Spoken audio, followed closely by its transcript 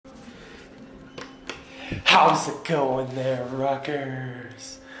How's it going there,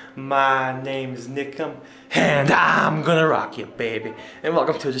 rockers? My name is Nikiams, and I'm gonna rock you, baby. And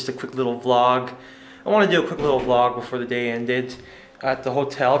welcome to just a quick little vlog. I want to do a quick little vlog before the day ended at the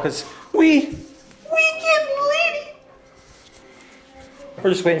hotel, because we get lady.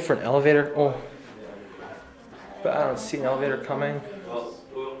 We're just waiting for an elevator. Oh, but I don't see an elevator coming.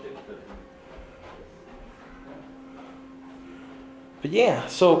 But yeah,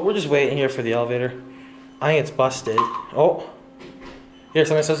 so we're just waiting here for the elevator. I think it's busted. Oh, here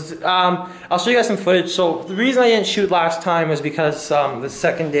somebody says, I'll show you guys some footage. So the reason I didn't shoot last time was because the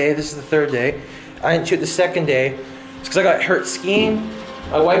second day, this is the third day, I didn't shoot the second day. It's because I got hurt skiing.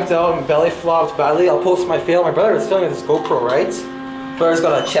 I wiped out and belly flopped badly. I'll post my fail. My brother was filming with his GoPro, right? Brother's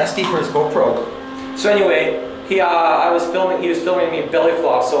got a chesty for his GoPro. So anyway, he was filming me belly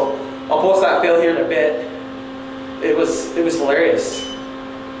flop. So I'll post that fail here in a bit. It was hilarious.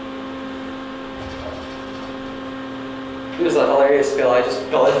 It was a hilarious fail. I just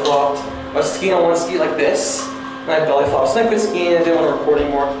belly flopped. I was skiing on one ski like this, and I belly flopped. So I quit skiing and didn't want to record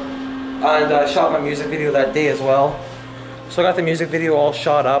anymore. And I shot my music video that day as well. So I got the music video all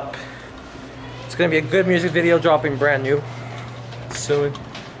shot up. It's gonna be a good music video, dropping brand new soon.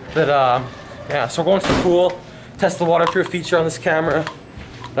 But yeah, so we're going to the pool, test the waterproof feature on this camera.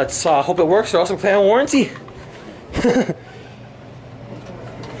 Let's hope it works, or else we're playing on warranty.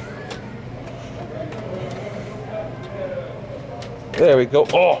 There we go.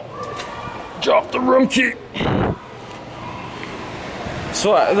 Oh, drop the room key.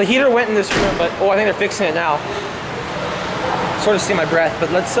 So the heater went in this room, but I think they're fixing it now. Sort of see my breath, but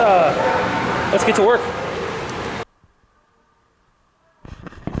let's get to work.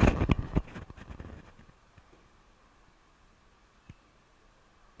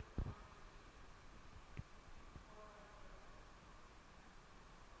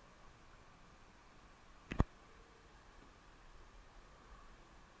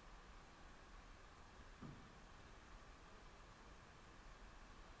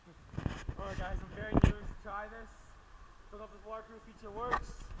 Alright guys, I'm very nervous to try this. Don't know if this waterproof feature works.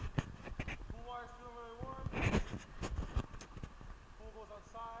 Pool water's feeling really warm. Pool goes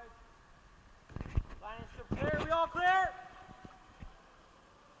outside. Landing strip clear. We all clear?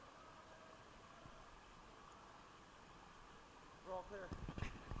 We're all clear.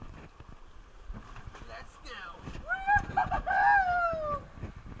 Let's go.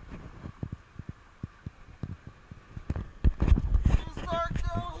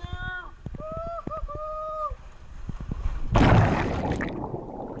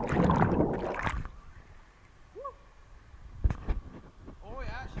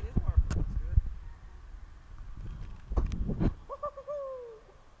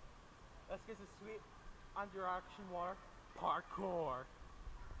 Let's get some sweet under action water parkour.